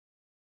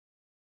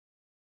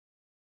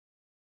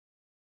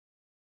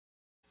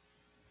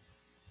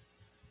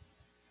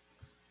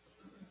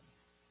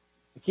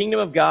kingdom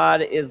of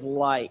God is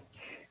like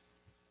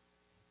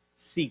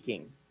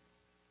seeking.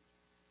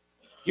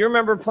 Do you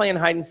remember playing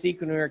hide and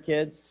seek when we were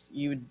kids?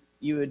 You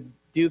would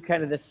do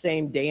kind of the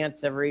same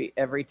dance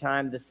every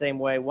time the same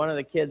way. One of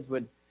the kids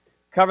would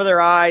cover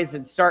their eyes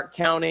and start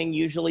counting,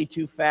 usually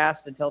too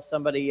fast, until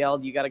somebody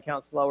yelled, "You got to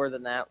count slower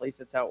than that." At least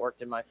that's how it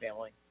worked in my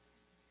family.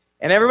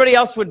 And everybody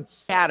else would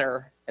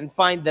scatter and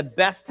find the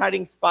best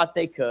hiding spot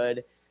they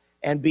could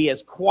and be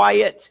as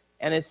quiet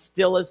and as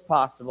still as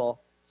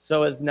possible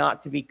so as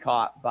not to be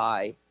caught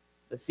by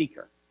the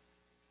seeker.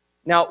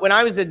 Now, when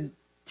I was a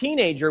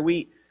teenager,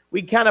 we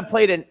kind of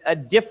played a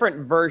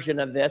different version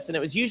of this, and it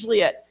was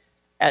usually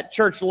at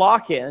church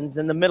lock-ins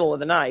in the middle of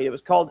the night. It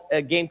was called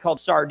a game called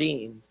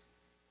Sardines.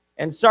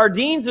 And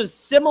Sardines was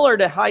similar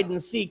to hide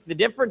and seek. The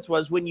difference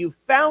was when you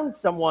found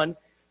someone,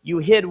 you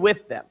hid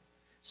with them.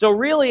 So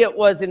really it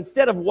was,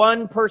 instead of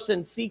one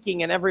person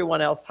seeking and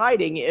everyone else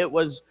hiding, it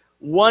was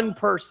one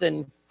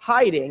person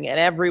hiding and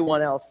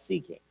everyone else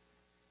seeking.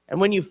 And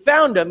when you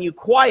found them, you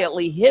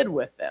quietly hid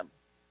with them.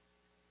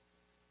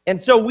 And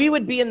so we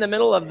would be in the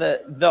middle of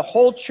the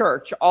whole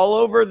church, all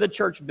over the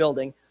church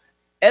building,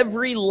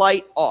 every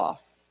light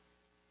off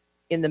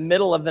in the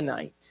middle of the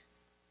night.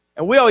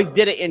 And we always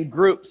did it in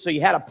groups, so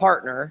you had a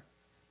partner.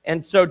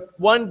 And so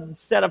one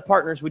set of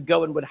partners would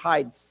go and would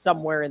hide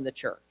somewhere in the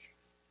church.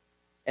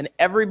 And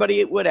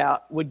everybody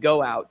would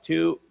go out,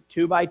 two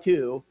by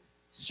two,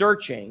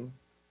 searching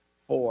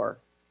for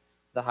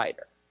the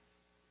hider.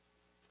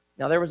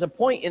 Now, there was a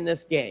point in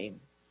this game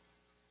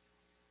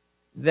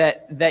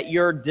that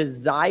your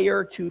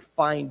desire to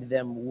find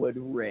them would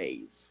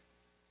raise.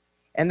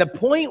 And the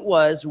point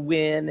was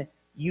when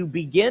you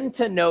begin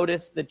to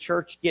notice the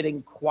church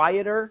getting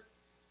quieter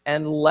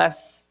and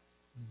less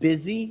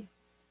busy,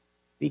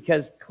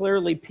 because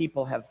clearly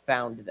people have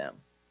found them.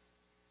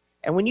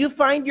 And when you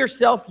find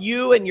yourself,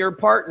 you and your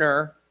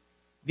partner,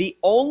 the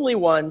only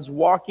ones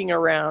walking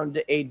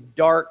around a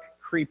dark,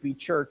 creepy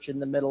church in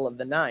the middle of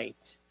the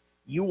night,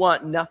 you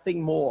want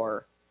nothing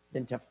more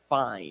than to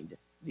find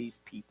these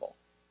people.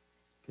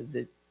 Because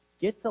it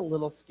gets a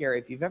little scary.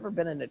 If you've ever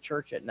been in a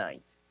church at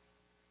night,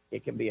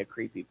 it can be a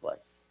creepy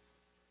place.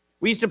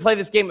 We used to play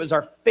this game. It was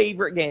our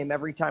favorite game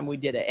every time we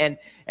did it.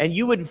 And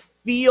you would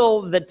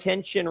feel the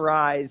tension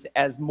rise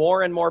as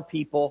more and more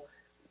people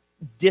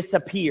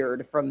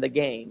disappeared from the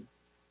game.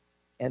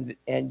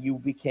 And you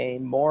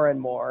became more and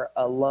more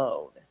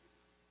alone,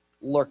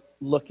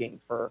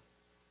 looking for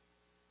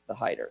the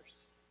hiders.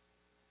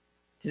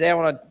 Today I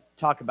want to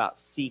talk about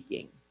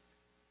seeking.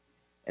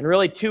 And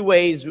really two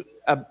ways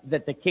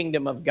that the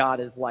kingdom of God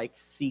is like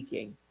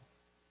seeking.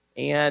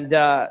 And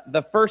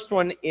the first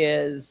one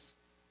is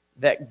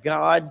that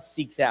God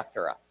seeks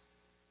after us.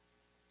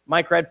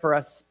 Mike read for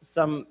us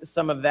some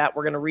of that.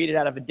 We're going to read it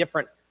out of a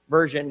different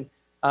version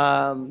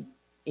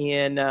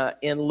in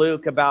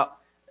Luke about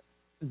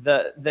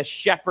the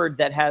shepherd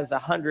that has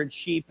 100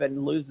 sheep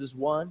and loses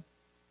one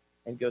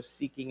and goes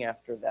seeking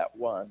after that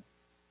one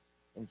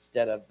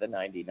instead of the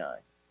 99.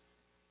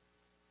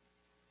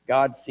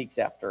 God seeks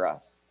after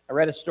us. I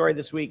read a story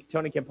this week.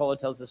 Tony Campolo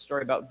tells this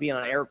story about being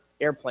on an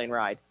airplane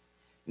ride.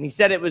 And he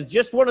said it was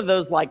just one of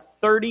those like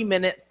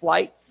 30-minute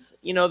flights,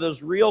 you know,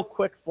 those real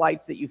quick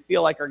flights that you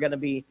feel like are going to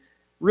be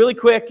really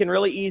quick and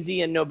really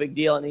easy and no big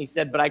deal. And he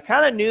said, but I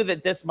kind of knew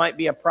that this might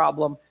be a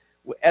problem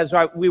as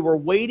we were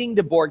waiting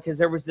to board, because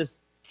there was this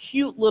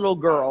cute little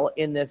girl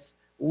in this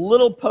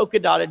little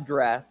polka-dotted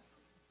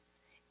dress,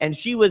 and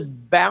she was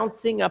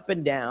bouncing up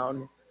and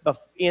down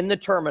in the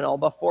terminal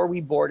before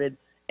we boarded.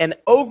 And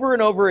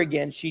over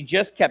again, she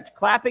just kept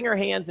clapping her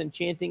hands and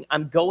chanting,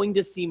 "I'm going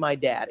to see my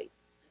daddy.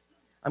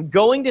 I'm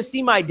going to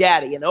see my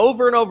daddy." And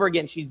over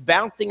again, she's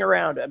bouncing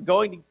around. "I'm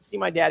going to see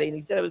my daddy." And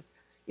he said it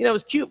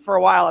was cute for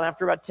a while. And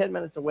after about 10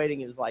 minutes of waiting,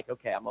 he was like,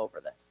 "Okay, I'm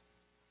over this."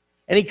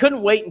 And he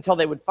couldn't wait until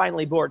they would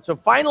finally board. So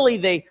finally,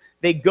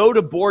 they go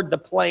to board the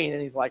plane.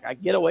 And he's like, "I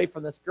get away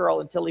from this girl,"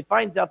 until he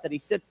finds out that he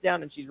sits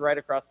down and she's right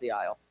across the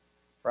aisle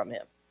from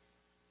him.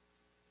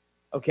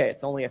 Okay,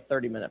 it's only a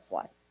 30-minute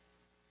flight.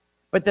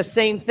 But the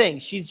same thing.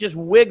 She's just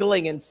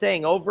wiggling and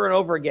saying over and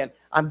over again,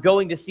 "I'm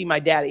going to see my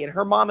daddy." And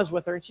her mom is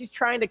with her, and she's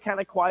trying to kind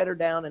of quiet her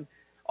down and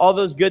all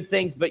those good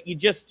things. But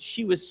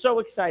she was so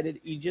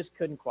excited, you just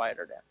couldn't quiet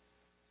her down.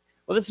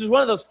 Well, this is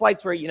one of those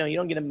flights where, you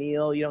don't get a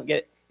meal, you don't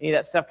get any of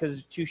that stuff because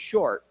it's too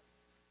short.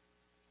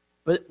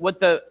 But what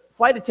the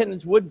flight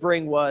attendants would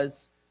bring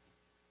was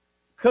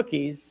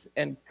cookies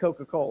and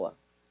Coca-Cola.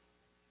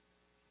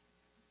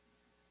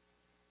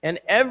 And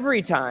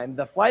every time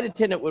the flight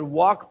attendant would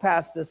walk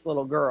past this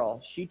little girl,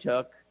 she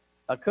took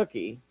a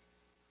cookie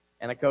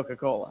and a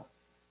Coca-Cola.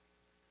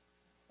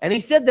 And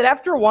he said that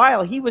after a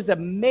while, he was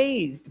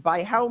amazed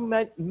by how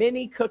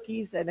many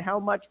cookies and how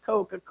much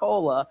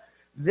Coca-Cola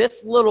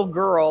this little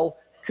girl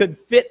could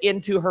fit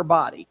into her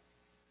body.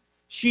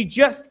 She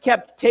just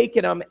kept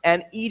taking them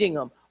and eating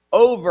them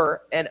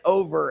over and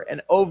over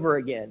and over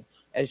again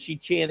as she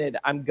chanted,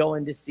 "I'm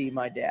going to see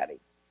my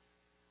daddy."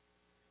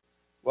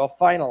 Well,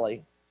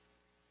 finally,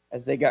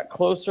 as they got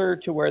closer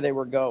to where they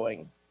were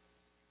going,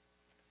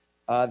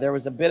 there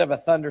was a bit of a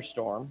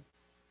thunderstorm.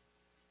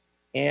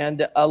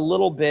 and a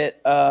little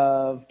bit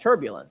of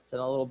turbulence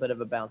and a little bit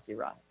of a bouncy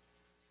ride.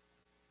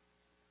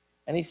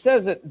 And he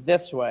says it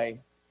this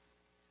way.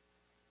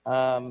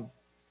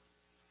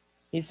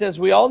 He says,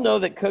 we all know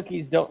that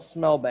cookies don't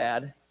smell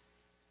bad,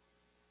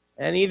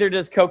 and neither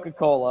does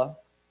Coca-Cola.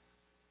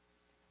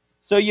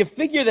 So you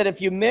figure that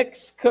if you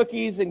mix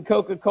cookies and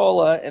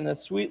Coca-Cola and a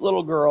sweet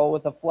little girl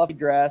with a fluffy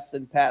dress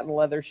and patent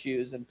leather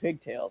shoes and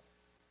pigtails,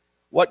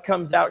 what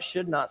comes out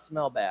should not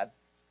smell bad.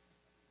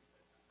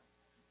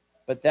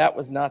 But that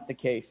was not the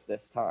case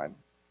this time.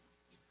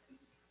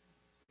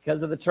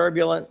 Because of the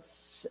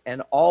turbulence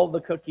and all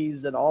the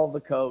cookies and all the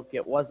Coke,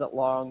 it wasn't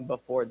long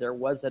before there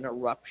was an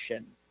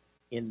eruption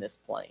in this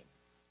plane.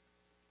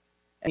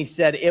 And he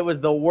said it was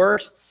the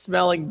worst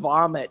smelling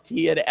vomit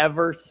he had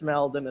ever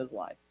smelled in his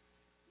life.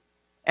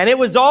 And it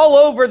was all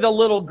over the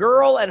little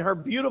girl and her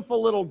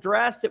beautiful little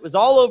dress. It was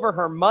all over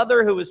her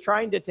mother who was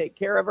trying to take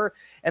care of her.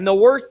 And the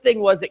worst thing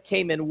was it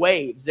came in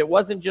waves. It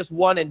wasn't just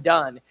one and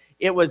done.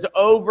 It was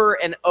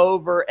over and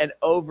over and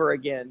over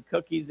again.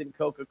 Cookies and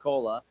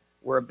Coca-Cola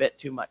were a bit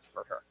too much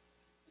for her.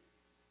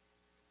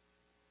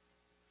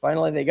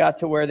 Finally, they got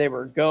to where they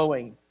were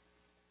going.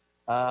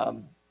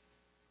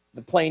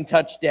 The plane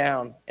touched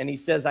down, and he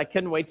says, I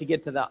couldn't wait to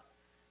get to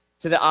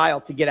the aisle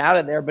to get out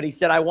of there. But he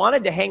said, I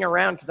wanted to hang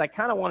around because I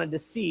kind of wanted to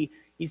see.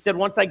 He said,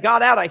 once I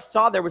got out, I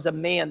saw there was a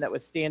man that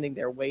was standing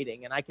there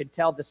waiting, and I could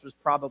tell this was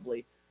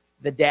probably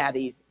the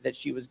daddy that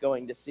she was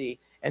going to see.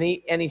 And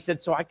he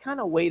said, so I kind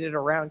of waited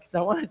around because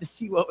I wanted to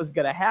see what was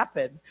going to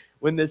happen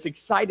when this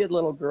excited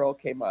little girl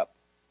came up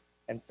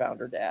and found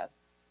her dad.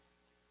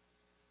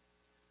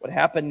 What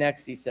happened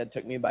next, he said,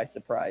 took me by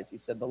surprise. He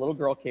said, the little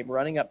girl came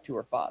running up to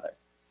her father.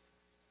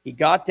 He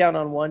got down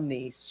on one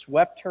knee,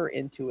 swept her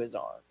into his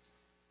arms.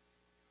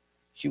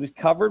 She was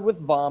covered with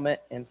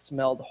vomit and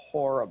smelled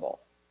horrible,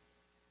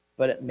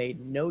 but it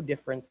made no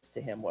difference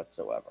to him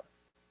whatsoever.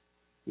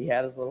 He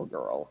had his little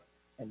girl,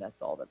 and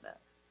that's all that mattered.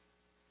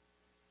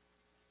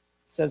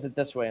 It says it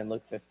this way in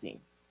Luke 15.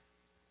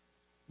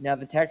 Now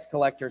the tax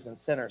collectors and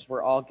sinners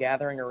were all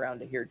gathering around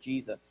to hear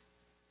Jesus.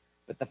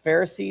 But the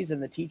Pharisees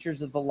and the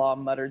teachers of the law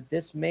muttered,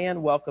 this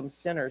man welcomes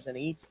sinners and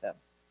eats them.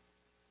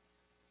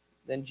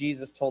 Then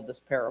Jesus told this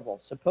parable.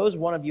 Suppose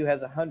one of you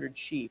has 100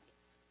 sheep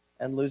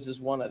and loses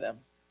one of them.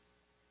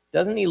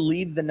 Doesn't he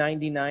leave the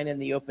 99 in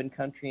the open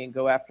country and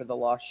go after the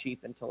lost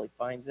sheep until he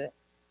finds it?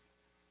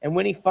 And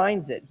when he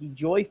finds it, he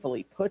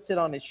joyfully puts it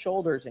on his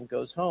shoulders and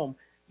goes home.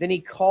 Then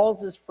he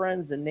calls his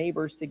friends and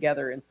neighbors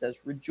together and says,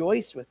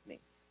 rejoice with me.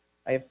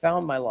 I have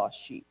found my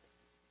lost sheep.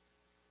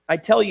 I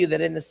tell you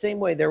that in the same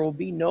way, there will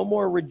be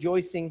more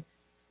rejoicing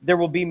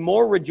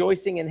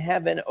in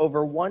heaven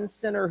over one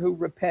sinner who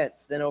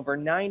repents than over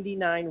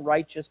 99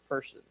 righteous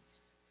persons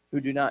who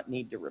do not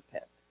need to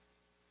repent.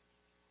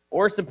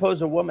 Or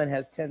suppose a woman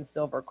has 10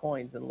 silver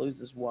coins and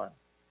loses one.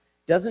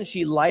 Doesn't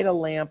she light a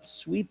lamp,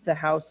 sweep the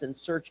house, and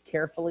search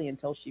carefully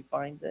until she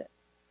finds it?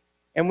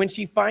 And when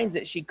she finds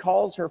it, she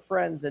calls her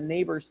friends and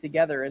neighbors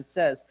together and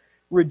says,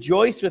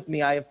 rejoice with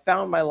me, I have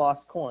found my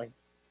lost coin.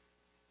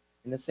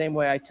 In the same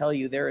way, I tell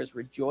you, there is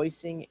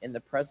rejoicing in the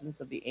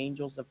presence of the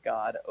angels of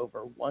God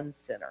over one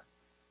sinner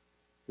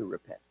who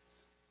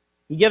repents.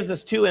 He gives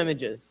us two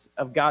images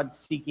of God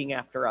seeking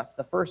after us.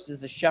 The first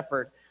is a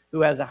shepherd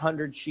who has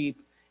 100 sheep,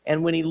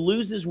 and when he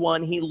loses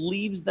one, he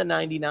leaves the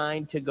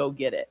 99 to go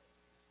get it.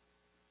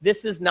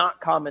 This is not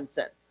common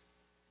sense.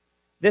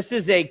 This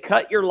is a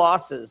cut your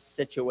losses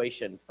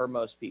situation for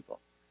most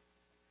people.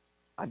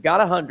 I've got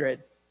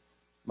 100,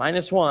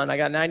 minus one, I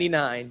got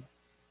 99.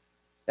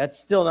 That's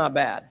still not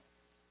bad.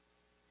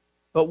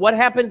 But what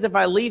happens if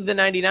I leave the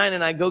 99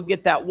 and I go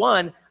get that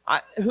one?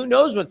 Who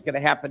knows what's going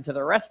to happen to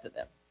the rest of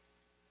them?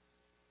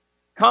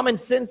 Common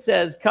sense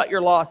says cut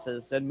your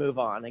losses and move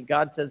on. And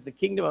God says the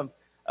kingdom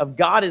of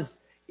God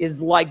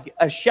is like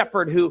a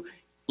shepherd who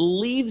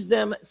leaves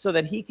them so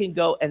that he can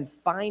go and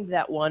find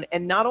that one.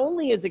 And not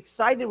only is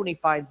excited when he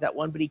finds that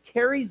one, but he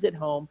carries it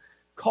home,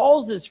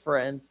 calls his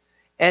friends,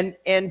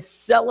 and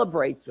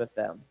celebrates with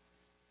them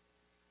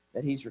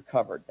that he's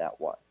recovered that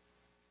one.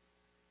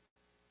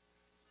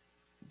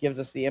 Gives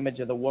us the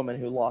image of the woman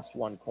who lost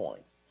one coin,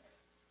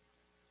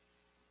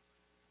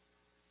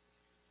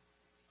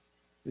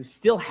 who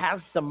still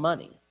has some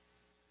money,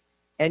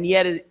 and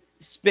yet it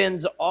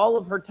spends all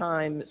of her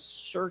time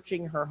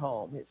searching her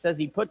home. It says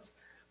he puts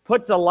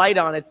a light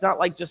on. It's not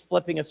like just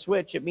flipping a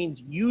switch. It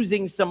means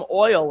using some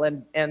oil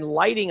and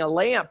lighting a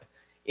lamp.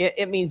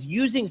 It means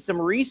using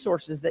some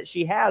resources that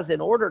she has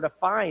in order to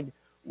find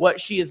what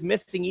she is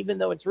missing, even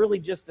though it's really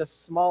just a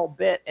small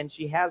bit and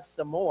she has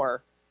some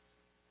more.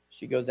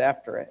 She goes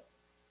after it.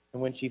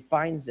 And when she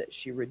finds it,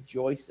 she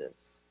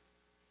rejoices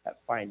at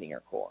finding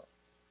her coin.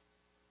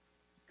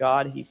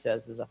 God, he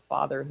says, is a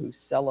father who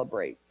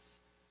celebrates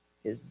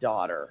his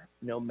daughter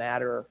no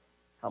matter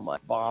how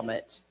much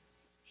vomit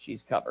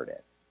she's covered in.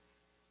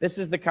 This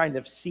is the kind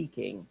of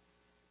seeking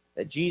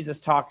that Jesus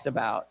talks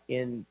about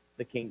in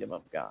the kingdom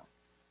of God.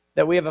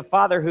 That we have a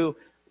father who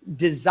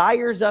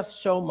desires us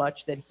so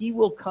much that he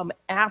will come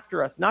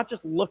after us, not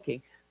just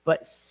looking,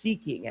 but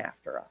seeking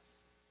after us.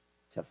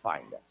 to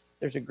find us.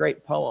 There's a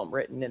great poem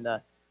written in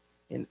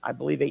I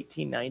believe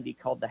 1890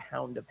 called The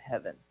Hound of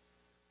Heaven.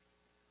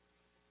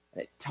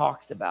 And it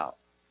talks about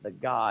the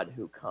God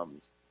who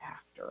comes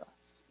after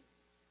us.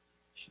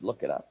 You should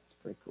look it up. It's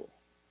pretty cool.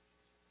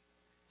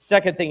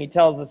 Second thing he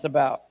tells us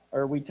about,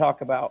 or we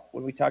talk about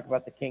when we talk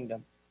about the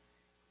kingdom.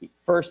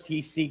 First,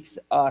 he seeks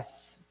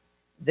us.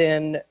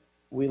 Then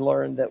we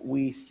learn that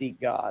we seek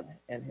God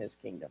and his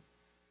kingdom.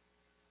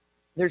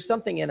 There's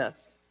something in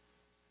us,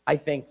 I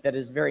think, that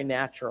is very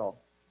natural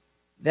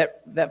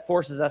that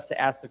forces us to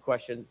ask the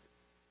questions,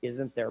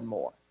 isn't there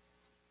more?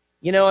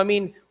 You know, I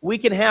mean, we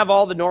can have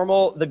all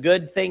the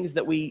good things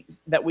that we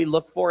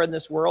look for in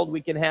this world.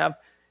 We can have,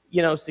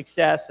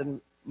 success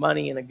and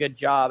money and a good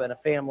job and a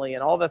family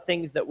and all the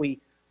things that we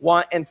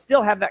want, and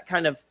still have that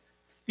kind of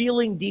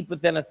feeling deep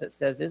within us that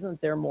says,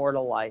 isn't there more to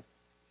life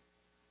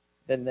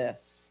than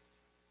this?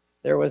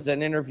 There was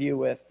an interview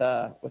with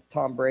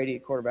Tom Brady,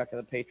 quarterback of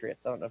the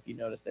Patriots. I don't know if you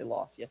noticed they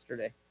lost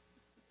yesterday.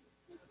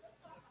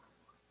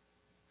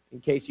 In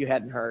case you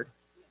hadn't heard.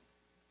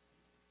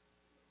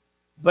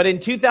 But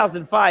in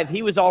 2005,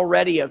 he was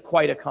already a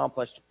quite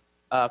accomplished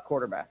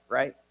quarterback,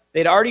 right?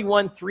 They'd already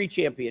won 3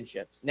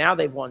 championships. Now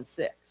they've won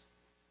 6.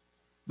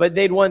 But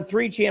they'd won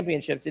 3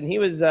 championships, and he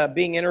was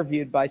being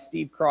interviewed by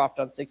Steve Croft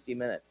on 60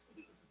 Minutes.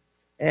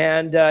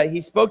 And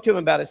he spoke to him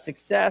about his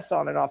success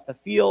on and off the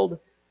field,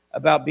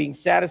 about being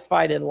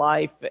satisfied in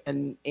life,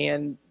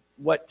 and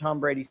what Tom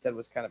Brady said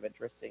was kind of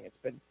interesting. It's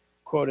been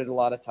quoted a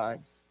lot of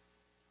times.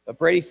 But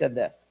Brady said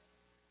this: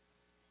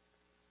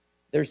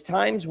 there's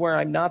times where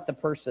I'm not the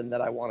person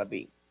that I want to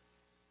be.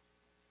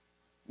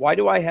 Why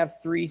do I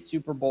have 3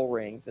 Super Bowl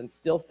rings and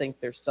still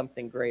think there's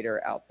something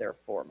greater out there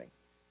for me?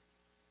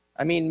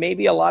 I mean,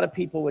 maybe a lot of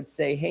people would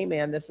say, hey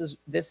man, this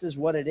is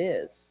what it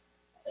is.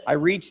 I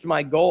reached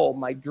my goal,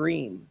 my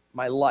dream,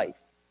 my life.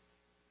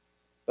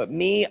 But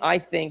me, I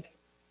think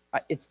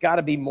it's got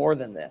to be more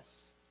than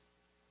this.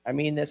 I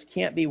mean, this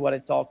can't be what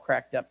it's all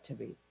cracked up to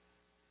be.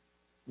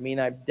 I mean,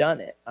 I've done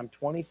it. I'm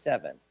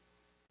 27.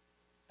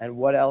 And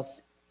what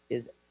else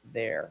is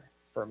there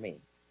for me?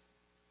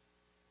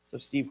 So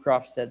Steve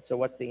Croft said, so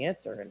what's the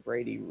answer? And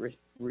Brady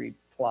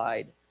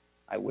replied,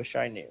 I wish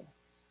I knew.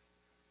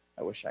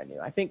 I wish I knew.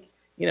 I think,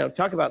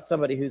 talk about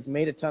somebody who's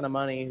made a ton of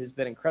money, who's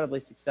been incredibly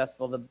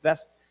successful, the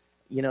best,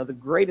 the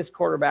greatest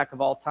quarterback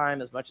of all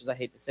time, as much as I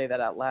hate to say that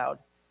out loud.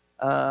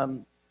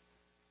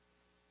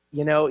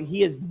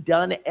 He has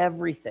done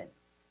everything.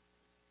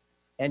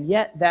 And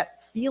yet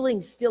that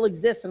feeling still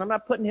exists. And I'm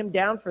not putting him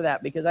down for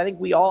that, because I think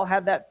we all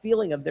have that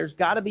feeling of there's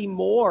got to be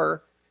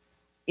more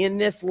in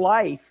this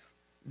life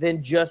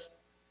than just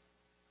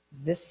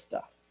this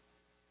stuff.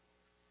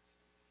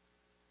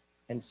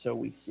 And so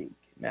we seek.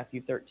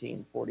 Matthew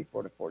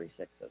 13:44-46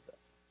 says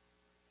this: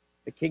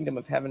 the kingdom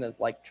of heaven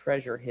is like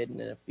treasure hidden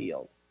in a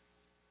field.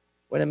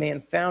 When a man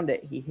found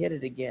it, he hid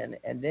it again,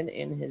 and then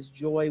in his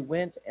joy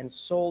went and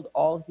sold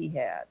all he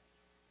had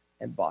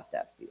and bought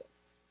that field.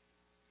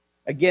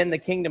 Again, the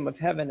kingdom of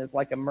heaven is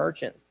like a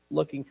merchant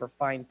looking for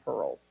fine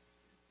pearls.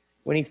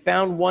 When he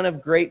found one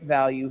of great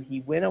value, he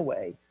went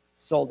away,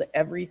 sold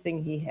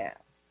everything he had,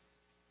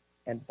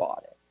 and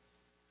bought it.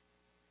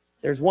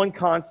 There's one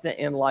constant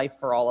in life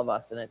for all of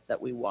us, and it's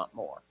that we want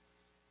more.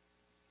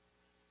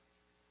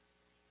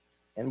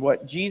 And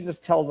what Jesus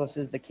tells us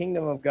is the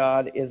kingdom of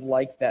God is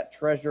like that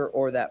treasure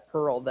or that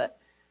pearl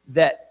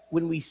that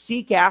when we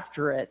seek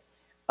after it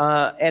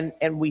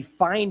and we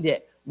find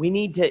it, we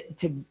need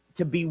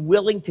to be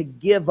willing to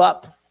give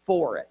up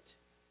for it.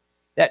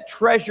 That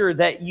treasure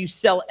that you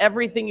sell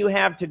everything you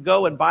have to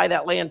go and buy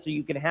that land so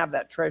you can have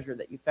that treasure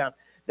that you found.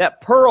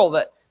 That pearl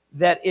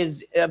that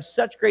is of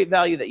such great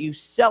value that you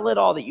sell it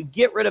all, that you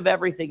get rid of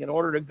everything in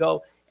order to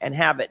go and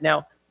have it.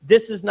 Now,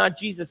 this is not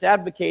Jesus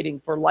advocating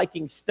for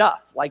liking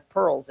stuff like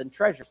pearls and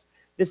treasures.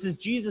 This is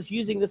Jesus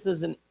using this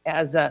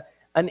as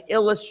an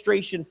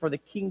illustration for the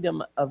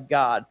kingdom of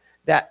God,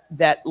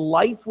 that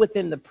life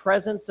within the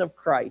presence of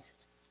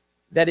Christ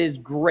that is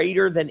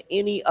greater than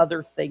any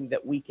other thing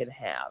that we can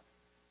have.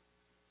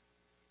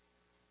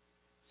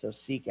 So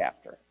seek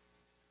after it.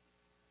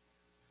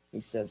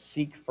 He says,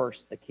 seek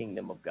first the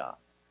kingdom of God,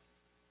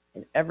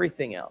 and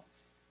everything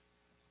else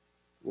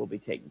will be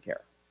taken care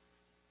of.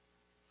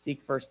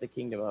 Seek first the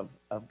kingdom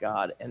of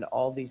God, and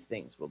all these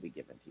things will be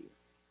given to you.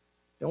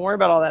 Don't worry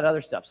about all that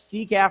other stuff.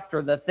 Seek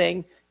after the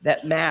thing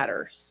that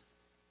matters,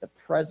 the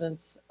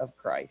presence of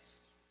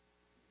Christ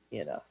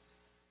in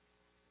us.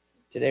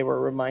 Today we're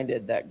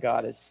reminded that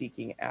God is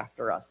seeking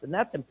after us, and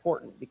that's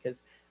important,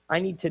 because I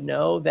need to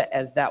know that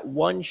as that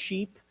one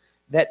sheep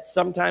that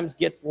sometimes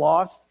gets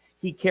lost,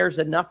 he cares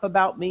enough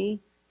about me,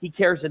 he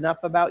cares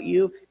enough about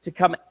you to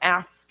come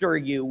after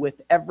you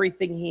with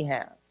everything he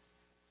has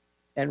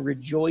and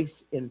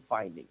rejoice in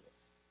finding you.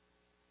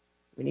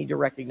 We need to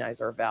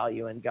recognize our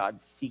value in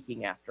God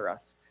seeking after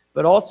us.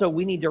 But also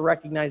we need to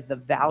recognize the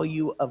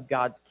value of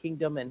God's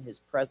kingdom and his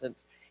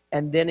presence,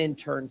 and then in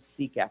turn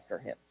seek after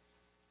him.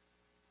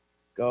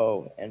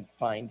 Go and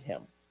find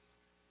him.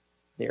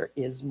 There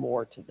is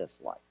more to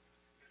this life.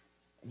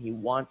 And he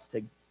wants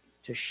to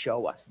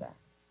show us that.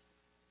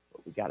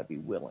 but we got to be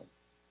willing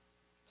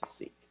to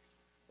seek.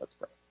 Let's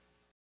pray.